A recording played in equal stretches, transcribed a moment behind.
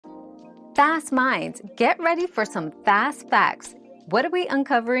Fast minds, get ready for some fast facts. What are we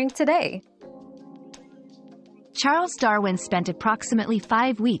uncovering today? Charles Darwin spent approximately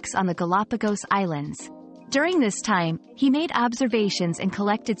 5 weeks on the Galapagos Islands. During this time, he made observations and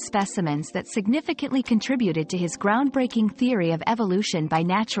collected specimens that significantly contributed to his groundbreaking theory of evolution by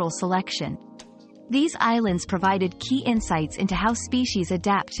natural selection. These islands provided key insights into how species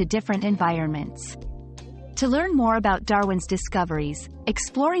adapt to different environments. To learn more about Darwin's discoveries,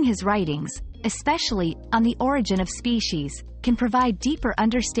 exploring his writings, especially on the origin of species, can provide deeper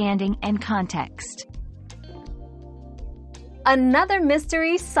understanding and context. Another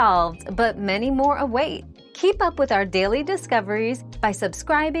mystery solved, but many more await. Keep up with our daily discoveries by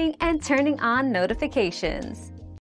subscribing and turning on notifications.